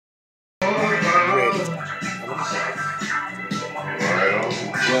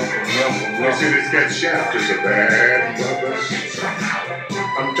They say this cat Shaft is a bad mother.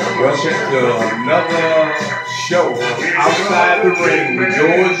 I'm talking about Shaft. Welcome to another show, Outside the Ring, with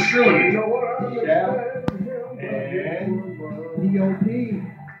yours truly, Shaft and P.O.P.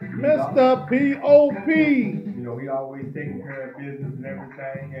 Mr. P.O.P. You know, we always taking care of business and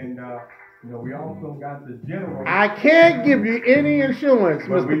everything, and you know, we also got the general. I can't give you any insurance,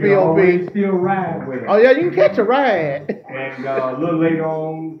 but we Mr. can always P.O.P. still ride with it. Oh, yeah, you can catch a ride. And a little later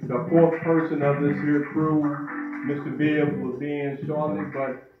on, the fourth person of this here crew, Mr. Bibb, will be in shortly.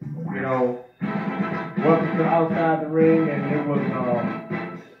 But, you know, welcome to Outside the Ring, and it was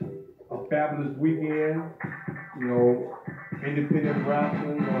a fabulous weekend. You know, independent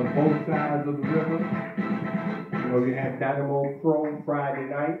wrestling on both sides of the river. You know, you had Dynamo Pro Friday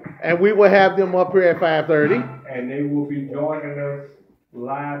night. And we will have them up here at 5:30. And they will be joining us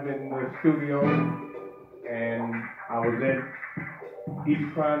live in the studio. And I was at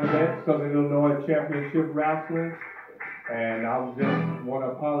East Prime event, Southern Illinois Championship Wrestling. And I just want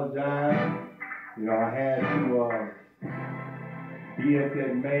to apologize. You know, I had to be at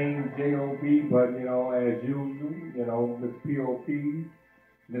that main JOB, but, you know, as usual, you know, Mr. P.O.P.,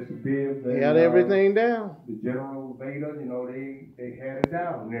 Mr. Bibb, They got everything down. the General Vader, you know, they had it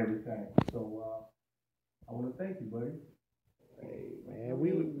down and everything. So I want to thank you, buddy.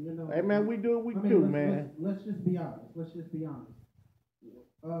 Hey, man, we do what we do, man. Let's just be honest.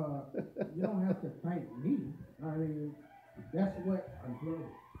 You don't have to thank me. I mean, that's what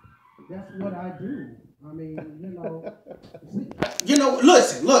I do. I mean,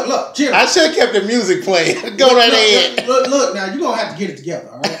 listen, look, Jim. I should have kept the music playing. Go right ahead. Look, now, you're going to have to get it together,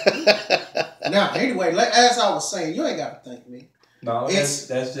 all right? Now, anyway, as I was saying, you ain't got to thank me. No, that's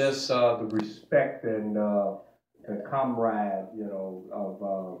just the respect and the comrade, you know,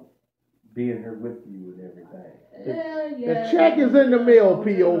 of being here with you and everything. The check is in the mail,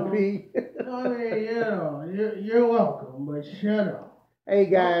 P.O.P. I mean, you're welcome, but shut up. Hey,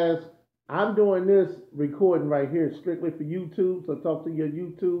 guys, I'm doing this recording right here strictly for YouTube, so talk to your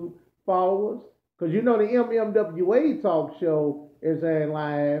YouTube followers. Because you know the MMWA talk show is airing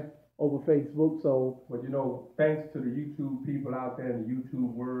live over Facebook, so... But, you know, thanks to the YouTube people out there in the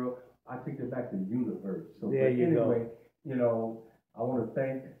YouTube world, I take it back to the universe. So, there you anyway, go. You know, I want to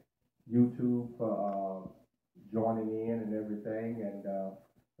thank YouTube for joining in and everything. And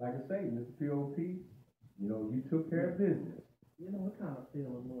like I say, Mr. P.O.P., you know, you took care of business. You know, what kind of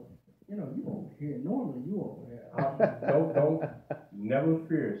feeling was you over here. Normally, you over here. Don't never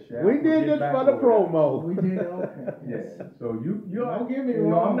fear, Chef. We did this for the promo. We did, okay. Yeah. So you don't get me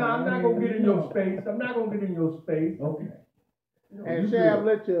wrong. wrong. I'm not gonna get in your space. I'm not gonna get in your space. Okay. And Shab,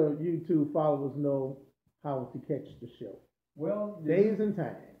 let your YouTube followers know how to catch the show. Well, days and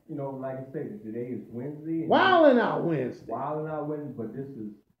time. You know, like I said, today is Wednesday. Wildin' Out Wednesday. Wildin' Out Wednesday, but this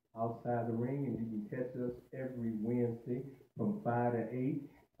is Outside the Ring, and you can catch us every Wednesday from 5 to 8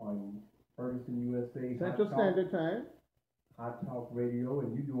 on Ferguson USA Central Standard Time. Hot Talk Radio,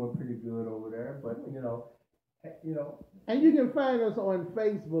 and you're doing pretty good over there. But you know. And you can find us on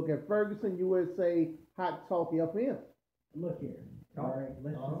Facebook at Ferguson USA Hot Talk FM. Look here. All right,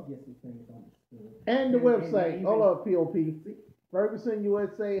 let's just get some things understood. And the website. Hold up, POP. Ferguson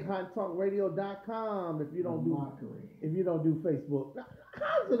USA Hot Talk Radio.com. If you don't do Facebook,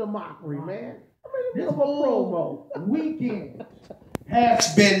 how's it a mockery, man? I mean, it's a promo. Weekend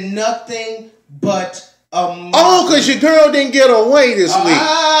has been nothing but because your girl didn't get away this week. Wait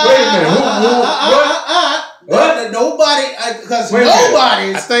a minute. What? Nobody, because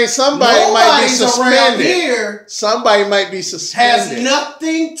nobody. I think somebody might be suspended. Here somebody might be suspended. Has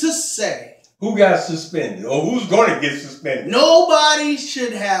nothing to say. Who got suspended, or who's going to get suspended? Nobody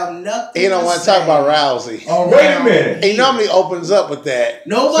should have nothing. He don't want to talk about Rousey. Wait a minute. He normally opens up with that.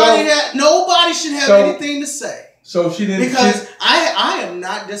 Nobody should have anything to say. So she didn't. Because I am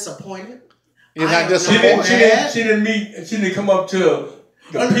not disappointed. You're not disappointed. She didn't come up to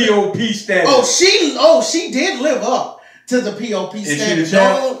the POP standard. She did live up to the POP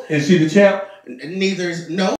standard. Is she the champ? Neither is no.